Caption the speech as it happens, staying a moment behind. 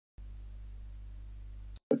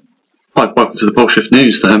welcome to the Pole Shift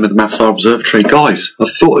News, the home of the Mavstar Observatory. Guys, I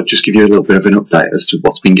thought I'd just give you a little bit of an update as to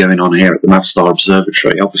what's been going on here at the Mavstar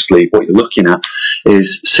Observatory. Obviously, what you're looking at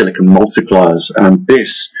is silicon multipliers, and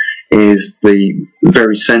this is the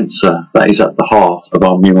very sensor that is at the heart of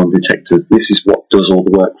our muon detectors. This is what does all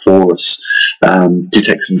the work for us,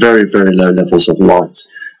 detects very, very low levels of light.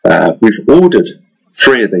 We've ordered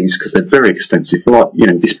 3 of these because they're very expensive. Like, you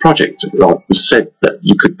know, this project, like, was said that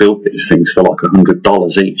you could build these things for like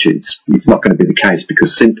 $100 each. It's not going to be the case,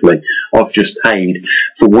 because simply I've just paid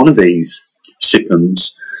for one of these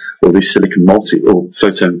SIPMs, or these silicon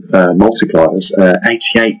photon multipliers,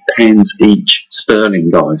 £88 each sterling,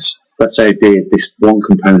 guys. That's how dear this one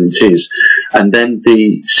component is. And then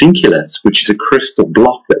the singulets, which is a crystal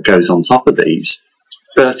block that goes on top of these,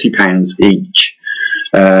 £30 each.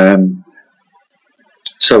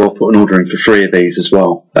 So I'll put an order in for 3 of these as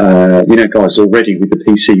well. You know, guys, already with the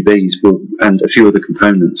PCBs and a few other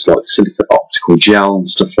components like silicon optical gel and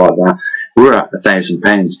stuff like that, we're at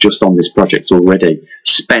 £1,000 just on this project already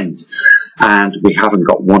spent, and we haven't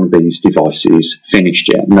got one of these devices finished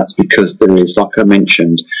yet. And that's because there is, like I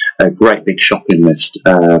mentioned, a great big shopping list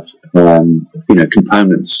of you know,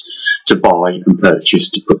 components to buy and purchase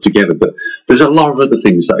to put together. But there's a lot of other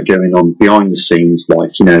things that are going on behind the scenes,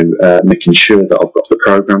 like, you know, making sure that I've got the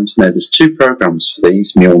programs. Now, there's 2 programs for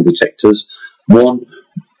these muon detectors. One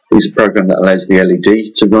is a program that allows the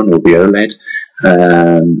LED to run, or the OLED,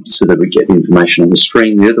 so that we get the information on the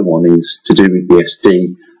screen. The other one is to do with the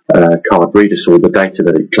SD card reader, so the data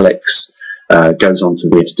that it collects goes onto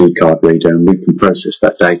the SD card reader, and we can process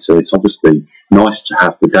that data. It's obviously nice to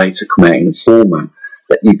have the data come out in a format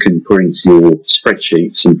that you can put into your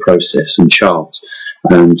spreadsheets and process and chart.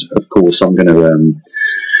 And of course, I'm going to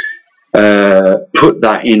put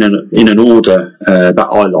that in an order that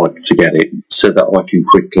I like to get it, so that I can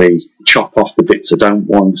quickly chop off the bits I don't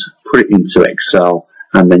want, put it into Excel,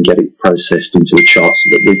 and then get it processed into a chart so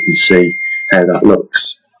that we can see how that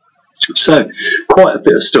looks. So, quite a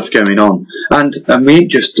bit of stuff going on, and we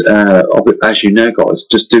just, as you know, guys,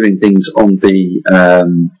 just doing things on the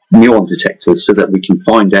muon detectors so that we can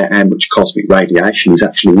find out how much cosmic radiation is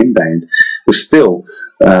actually inbound. We're still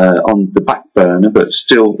on the back burner, but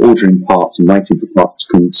still ordering parts and waiting for parts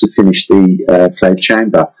to come to finish the cloud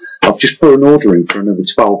chamber. I've just put an order in for another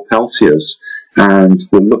 12 Peltiers, and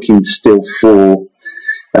we're looking still for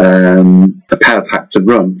a power pack to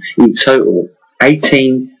run. In total,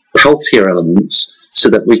 18 Peltier elements, so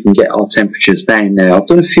that we can get our temperatures down. Now, I've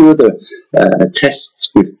done a few other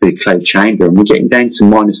tests with the cloud chamber, and we're getting down to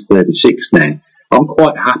 -36 now. I'm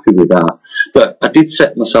quite happy with that, but I did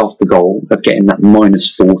set myself the goal of getting that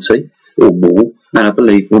 -40 or more, and I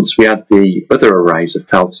believe once we add the other arrays of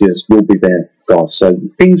Peltiers, we'll be there, guys. So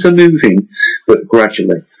things are moving, but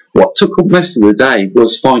gradually. What took up most of the day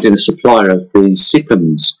was finding a supplier of these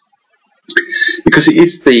SIPMs, because it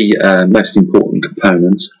is the most important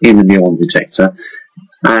component in the muon detector,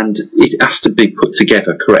 and it has to be put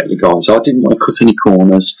together correctly, guys. I didn't want to cut any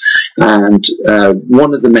corners, and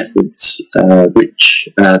one of the methods which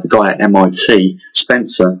the guy at MIT,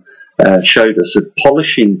 Spencer, showed us of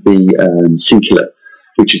polishing the singlet,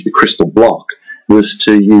 which is the crystal block, was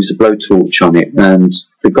to use a blowtorch on it. And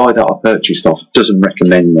the guy that I purchased off doesn't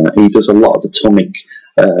recommend that. He does a lot of atomic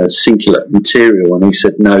singlet material, and he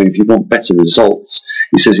said, no, if you want better results,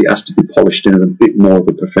 he says it has to be polished in a bit more of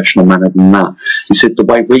a professional manner than that. He said the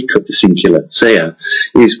way we cut the singlets here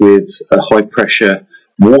is with a high pressure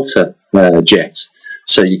water jet,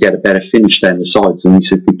 so you get a better finish down the sides, and he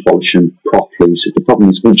said we polish them properly. He said the problem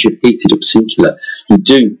is once you've heated up singlet, you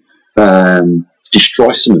do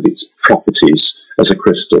destroy some of its properties as a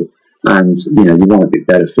crystal. And, you know, you want a bit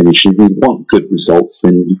better finish. If you want good results,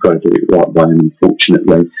 then you've got to do it the right way. And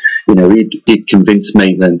unfortunately, you know, he'd convinced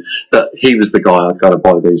me then that he was the guy I've got to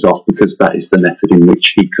buy these off, because that is the method in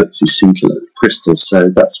which he cuts his singlet crystals. So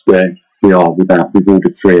that's where we are with that. We've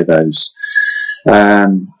ordered 3 of those.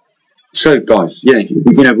 So, guys, yeah,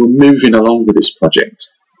 you know, we're moving along with this project.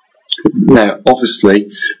 Now, obviously,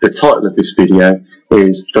 the title of this video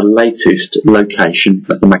is the latest location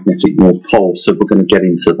of the magnetic North Pole, so we're going to get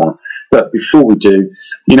into that. But before we do,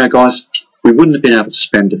 you know, guys, we wouldn't have been able to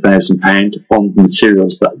spend £1,000 on the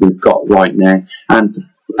materials that we've got right now, and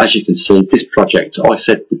as you can see, this project I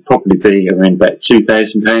said would probably be around about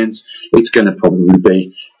 £2,000. It's going to probably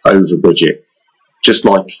be over budget, just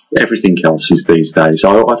like everything else is these days.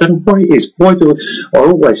 I don't know why it is. Why do I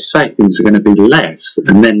always say things are going to be less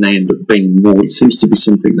and then they end up being more? It seems to be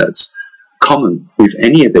something that's common with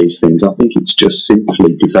any of these things. I think it's just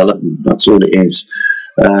simply development. That's all it is.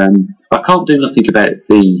 I can't do nothing about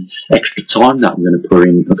the extra time that I'm going to put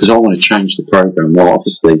in, because I want to change the program. Well,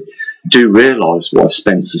 obviously, do realise why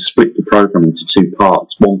Spencer split the program into two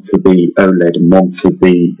parts, one for the OLED and one for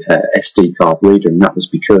the SD card reader, and that was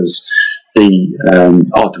because the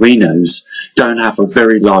Arduinos don't have a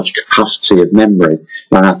very large capacity of memory.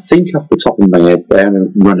 And I think off the top of my head, they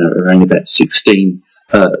only run at around about 16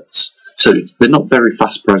 Hertz. So they're not very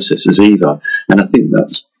fast processors either. And I think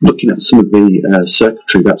that's, looking at some of the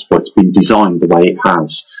circuitry, that's why it's been designed the way it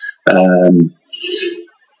has.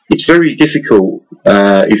 It's very difficult,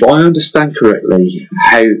 if I understand correctly,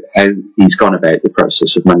 how he's gone about the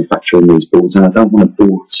process of manufacturing these boards, and I don't want to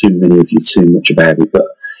bore too many of you too much about it, but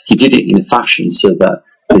he did it in a fashion so that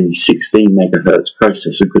the 16 megahertz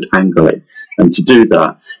processor could handle it. And to do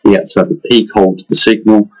that, he had to have a peak hold to the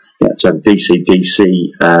signal, he had to have a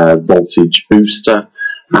DC-DC voltage booster,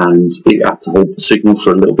 and it had to hold the signal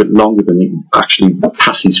for a little bit longer than it actually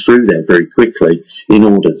passes through there very quickly in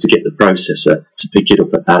order to get the processor to pick it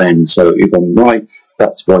up at that end. So if I'm right,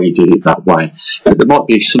 that's why he did it that way. But there might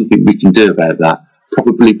be something we can do about that,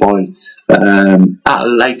 probably by at a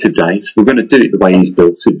later date. We're going to do it the way he's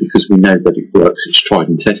built it because we know that it works, it's tried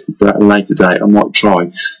and tested, but at a later date I might try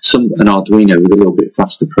an Arduino with a little bit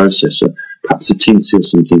faster processor, perhaps a Tinsy or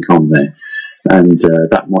something on there, and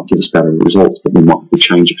that might give us better results, but we might have to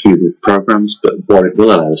change a few of the programs. But what it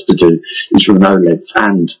will allow us to do is run OLEDs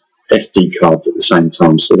and SD cards at the same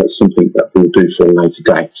time, so that's something that we'll do for a later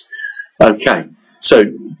date. Okay, so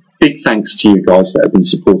big thanks to you guys that have been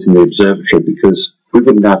supporting the observatory, because we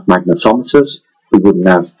wouldn't have magnetometers, we wouldn't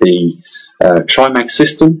have the trimag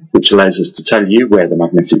system, which allows us to tell you where the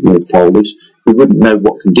magnetic north pole is. We wouldn't know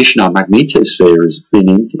what condition our magnetosphere has been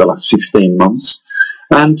in for the last 15 months.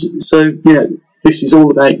 And so, this is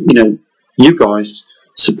all about, you guys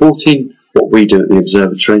supporting what we do at the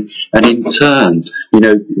observatory, and in turn,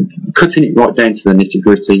 cutting it right down to the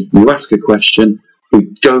nitty-gritty. You ask a question,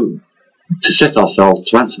 we go to set ourselves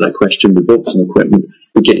to answer that question, we built some equipment,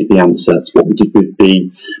 we get the answer. That's what we did with the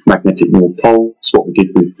magnetic north pole, it's what we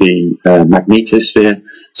did with the magnetosphere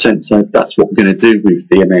sensor, that's what we're going to do with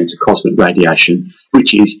the amount of cosmic radiation,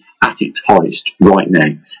 which is at its highest right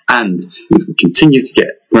now. And if we continue to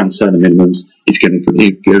get grand solar minimums, it's going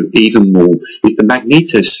to go even more. If the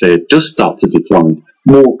magnetosphere does start to decline,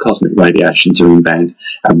 more cosmic radiations are inbound,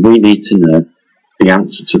 and we need to know the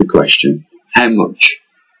answer to the question, how much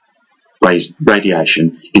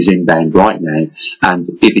radiation is inbound right now, and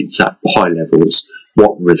if it's at high levels,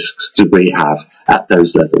 what risks do we have at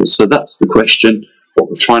those levels? So that's the question,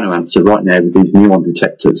 what we're trying to answer right now with these muon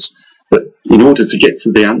detectors. But in order to get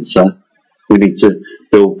to the answer, we need to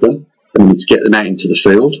build them, and we need to get them out into the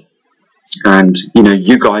field. And,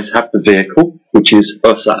 you guys have the vehicle, which is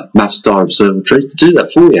us at Mavstar Observatory, to do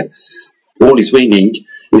that for you. All we need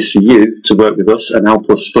is for you to work with us and help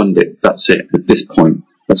us fund it. That's it at this point.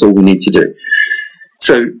 That's all we need to do.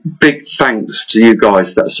 So big thanks to you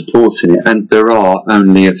guys that are supporting it, and there are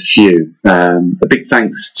only a few. A big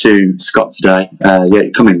thanks to Scott today. Yeah,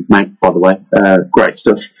 come in, mate, by the way. Great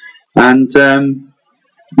stuff. And,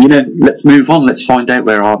 let's move on. Let's find out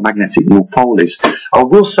where our magnetic north pole is. I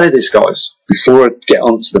will say this, guys, before I get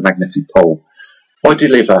onto the magnetic pole. I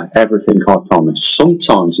deliver everything I promise.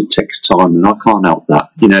 Sometimes it takes time, and I can't help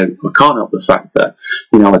that. I can't help the fact that,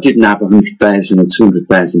 I didn't have £100,000 or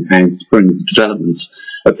 £200,000 to bring the development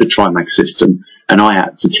of the trimag system, and I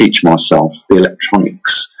had to teach myself the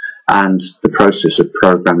electronics and the process of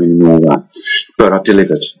programming and all that. But I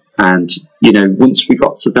delivered. And, once we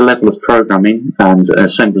got to the level of programming and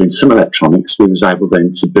assembling some electronics, we was able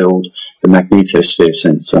then to build the magnetosphere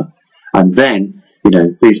sensor. And then,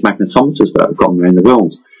 these magnetometers that have gone around the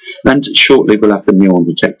world. And shortly we'll have the muon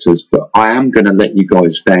detectors, but I am going to let you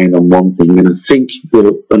guys down on one thing, and I think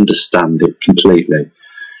you'll understand it completely.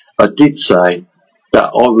 I did say that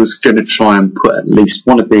I was going to try and put at least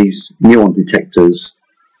one of these muon detectors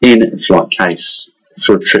in a flight case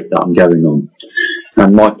for a trip that I'm going on.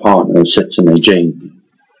 And my partner said to me, Gene,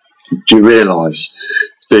 do you realise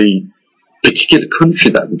the particular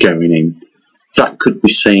country that we're going in, that could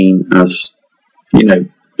be seen as,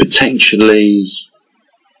 potentially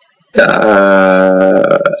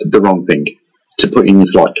the wrong thing to put in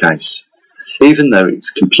your flight case. Even though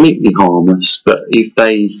it's completely harmless, but if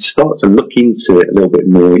they start to look into it a little bit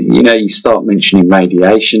more, you start mentioning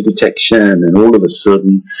radiation detection, and all of a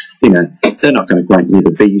sudden, they're not going to grant you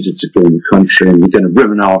the visa to go in the country, and you're going to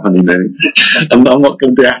ruin our honeymoon, and I'm not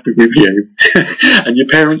going to be happy with you, and your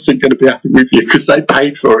parents aren't going to be happy with you because they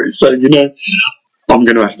paid for it. So, I'm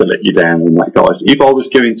going to have to let you down on that, guys. If I was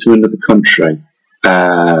going to another country,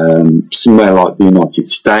 somewhere like the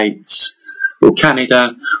United States or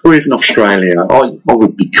Canada or even Australia, I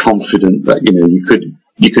would be confident that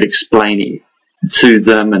you could explain it to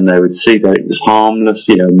them, and they would see that it was harmless.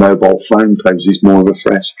 You know, a mobile phone poses more of a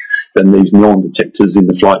threat than these muon detectors in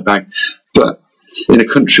the flight bag. But in a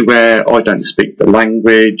country where I don't speak the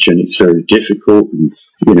language and it's very difficult, and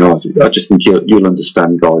you know, I just think you'll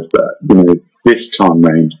understand, guys, that you know this time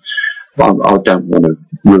round, I don't want to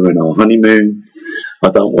ruin our honeymoon. I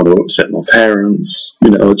don't want to upset my parents. You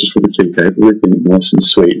know, I just want to keep everything nice and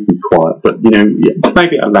sweet and quiet. But you know,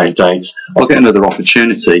 maybe at a later date, I'll get another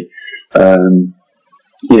opportunity.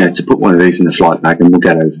 You know, to put one of these in a flight bag and we'll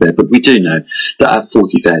get over there. But we do know that at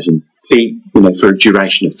 40,000 feet, you know, for a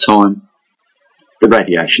duration of time, the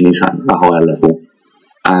radiation is at a higher level.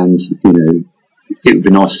 And, you know, it would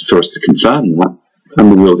be nice for us to confirm that.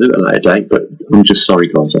 And we will do it at a later date. But I'm just sorry,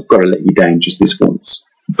 guys, I've got to let you down just this once.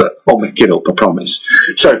 But I'll make it up, I promise.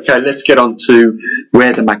 So, okay, let's get on to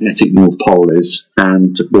where the magnetic North Pole is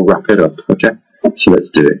and we'll wrap it up, okay? So let's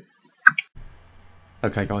do it.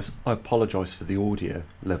 Okay guys, I apologise for the audio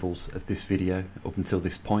levels of this video up until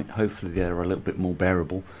this point. Hopefully they're a little bit more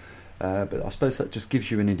bearable, but I suppose that just gives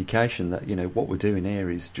you an indication that, you know, what we're doing here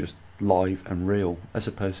is just live and real, as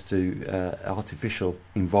opposed to artificial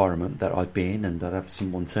environment that I'd be in and I'd have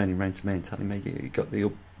someone turning around to me and telling me you got the,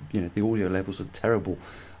 you know, the audio levels are terrible.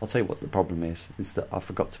 I'll tell you what the problem is that I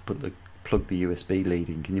forgot to plug the USB lead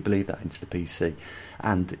in, can you believe that, into the PC,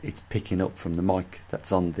 and it's picking up from the mic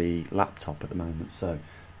that's on the laptop at the moment, so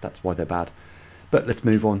that's why they're bad. But let's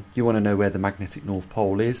move on. You want to know where the magnetic North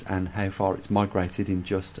Pole is and how far it's migrated in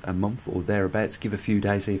just a month or thereabouts. Give a few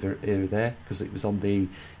days here or there, because it was on the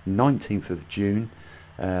 19th of June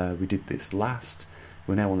we did this last.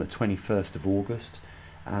 We're now on the 21st of August,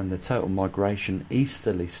 and the total migration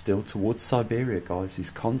easterly still towards Siberia, guys,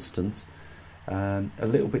 is constant. A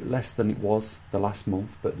little bit less than it was the last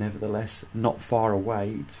month, but nevertheless not far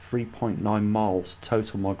away. It's 3.9 miles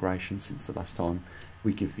total migration since the last time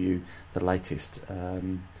we give you the latest,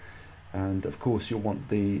 and of course you'll want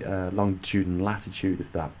the longitude and latitude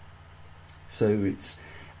of that. So it's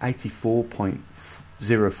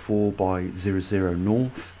 84.04 by 00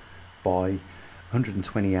 north by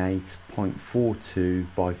 128.42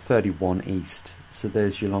 by 31 east. So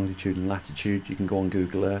there's your longitude and latitude. You can go on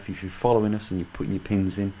Google Earth if you're following us and you're putting your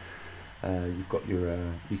pins in. You've got your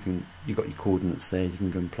coordinates there. You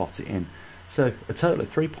can go and plot it in. So a total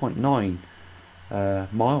of 3.9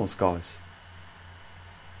 miles, guys.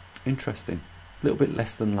 Interesting. A little bit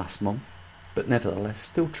less than last month, but nevertheless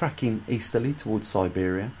still tracking easterly towards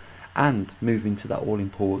Siberia and moving to that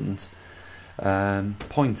all-important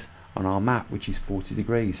point on our map, which is 40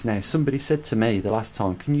 degrees. Now, somebody said to me the last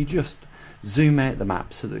time, can you just zoom out the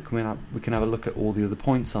map so that we can have a look at all the other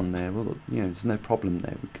points on there? Well, you know, there's no problem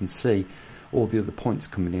there. We can see all the other points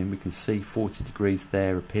coming in. We can see 40 degrees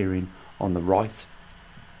there appearing on the right.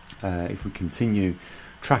 If we continue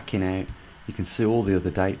tracking out, you can see all the other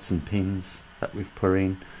dates and pins that we've put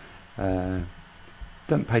in.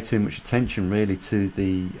 Don't pay too much attention really to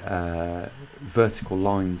the vertical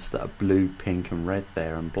lines that are blue, pink and red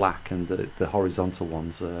there, and black, and the horizontal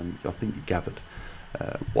ones. I think you gathered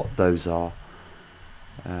what those are.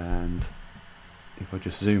 And if I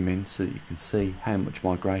just zoom in so that you can see how much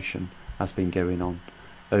migration has been going on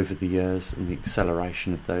over the years and the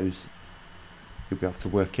acceleration of those, you'll be able to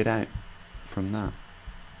work it out from that.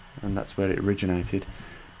 And that's where it originated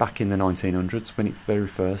back in the 1900s, when it very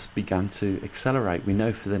first began to accelerate. We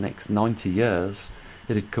know for the next 90 years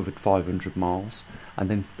it had covered 500 miles, and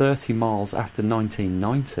then 30 miles after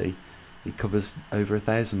 1990 it covers over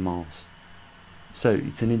 1,000 miles. So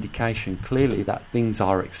it's an indication clearly that things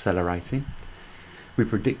are accelerating. We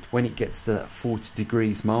predict when it gets to that 40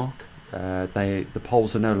 degrees mark, the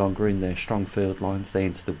poles are no longer in their strong field lines, they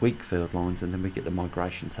enter the weak field lines, and then we get the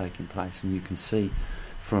migration taking place. And you can see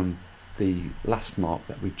from the last mark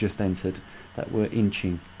that we've just entered that we're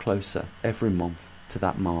inching closer every month to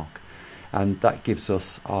that mark, and that gives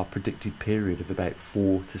us our predicted period of about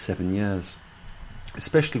 4 to 7 years,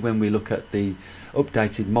 especially when we look at the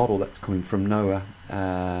updated model that's coming from NOAA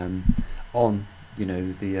on, you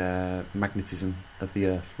know, the magnetism of the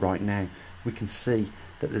Earth right now. We can see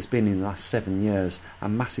that there's been in the last 7 years a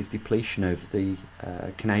massive depletion over the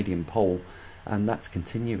Canadian pole, and that's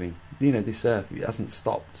continuing. You know, this Earth, it hasn't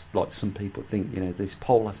stopped, like some people think. You know, this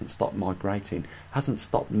pole hasn't stopped migrating, hasn't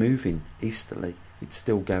stopped moving easterly. It's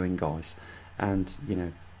still going, guys, and you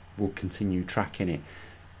know, we'll continue tracking it.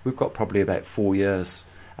 We've got probably about 4 years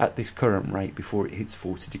at this current rate before it hits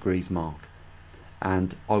 40 degrees mark,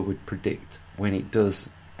 and I would predict when it does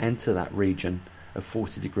enter that region of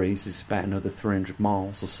 40 degrees, it's about another 300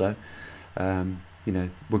 miles or so. You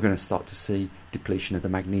know, we're going to start to see depletion of the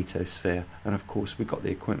magnetosphere, and of course we've got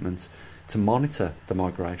the equipment to monitor the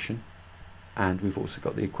migration and we've also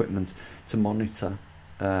got the equipment to monitor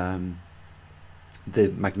the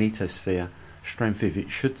magnetosphere strength. If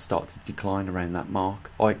it should start to decline around that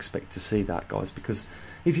mark, I expect to see that, guys, because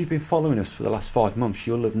if you've been following us for the last 5 months,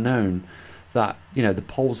 you'll have known that, you know, the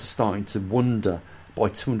poles are starting to wander by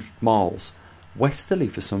 200 miles westerly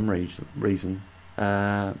for some reason,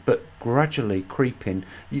 but gradually creeping.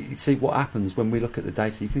 You see what happens when we look at the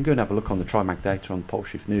data. You can go and have a look on the TriMag data on Pole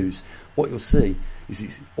Shift News. What you'll see is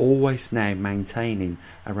it's always now maintaining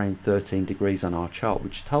around 13 degrees on our chart,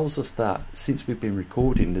 which tells us that since we've been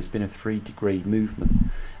recording, there's been a 3-degree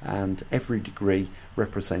movement, and every degree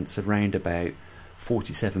represents around about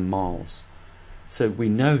 47 miles. So we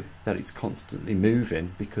know that it's constantly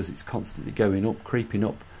moving because it's constantly going up, creeping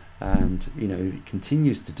up, and you know, if it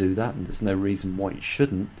continues to do that, and there's no reason why it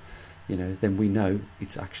shouldn't, you know, then we know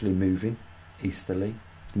it's actually moving easterly.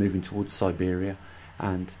 It's moving towards Siberia,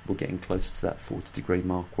 and we're getting close to that 40-degree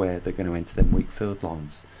mark where they're going to enter them weak field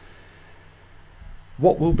lines.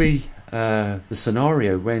 What will be the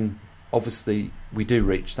scenario when obviously we do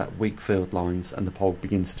reach that weak field lines and the pole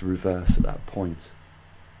begins to reverse at that point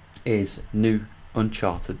is new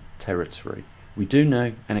uncharted territory. We do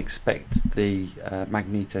know and expect the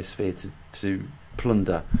magnetosphere to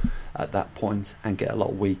plunder at that point and get a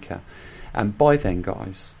lot weaker, and by then,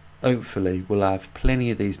 guys, hopefully we'll have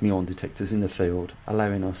plenty of these muon detectors in the field,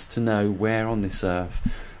 allowing us to know where on this earth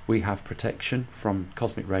we have protection from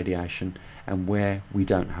cosmic radiation and where we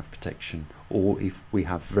don't have protection, or if we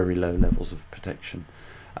have very low levels of protection.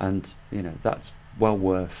 And you know, that's well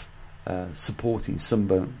worth supporting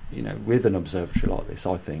Sunburn, you know, with an observatory like this,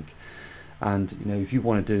 I think. And you know, if you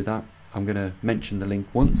want to do that, I'm going to mention the link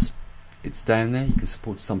once. It's down there. You can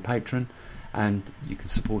support us on Patreon, and you can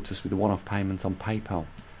support us with a one-off payment on PayPal.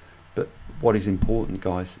 But what is important,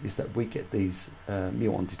 guys, is that we get these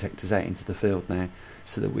muon detectors out into the field now,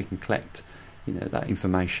 so that we can collect, you know, that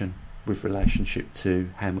information with relationship to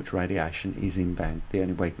how much radiation is inbound. The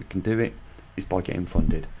only way we can do it is by getting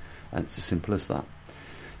funded, and it's as simple as that.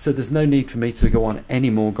 So there's no need for me to go on any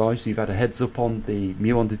more, guys. You've had a heads up on the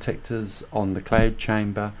muon detectors on the cloud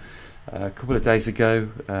chamber. A couple of days ago,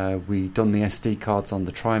 we done the SD cards on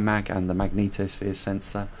the TriMag and the magnetosphere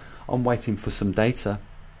sensor. I'm waiting for some data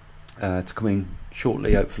to come in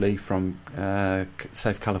shortly, hopefully from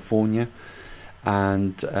South California,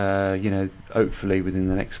 and you know, hopefully within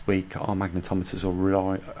the next week our magnetometers will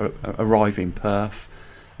arrive in Perth.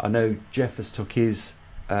 I know Jeff has took his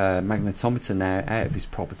magnetometer now out of his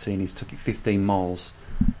property, and he's took it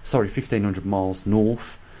 1500 miles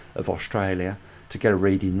north of Australia to get a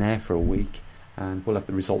reading there for a week, and we'll have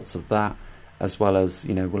the results of that, as well as,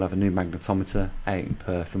 you know, we'll have a new magnetometer out in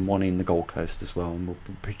Perth and one in the Gold Coast as well, and we'll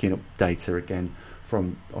be picking up data again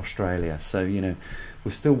from Australia. So you know,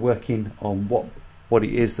 we're still working on what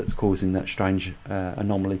it is that's causing that strange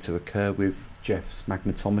anomaly to occur with Jeff's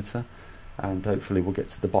magnetometer, and hopefully we'll get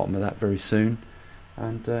to the bottom of that very soon,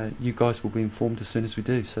 and you guys will be informed as soon as we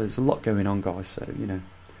do. So there's a lot going on, guys. So you know,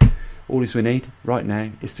 all we need right now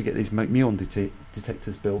is to get these muon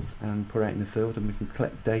detectors built and put out in the field, and we can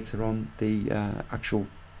collect data on the actual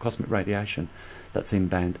cosmic radiation that's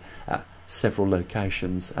inbound at several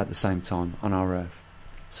locations at the same time on our Earth.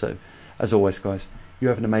 So as always, guys, you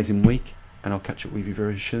have an amazing week, and I'll catch up with you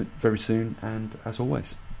very soon, and as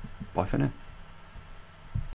always, bye for now.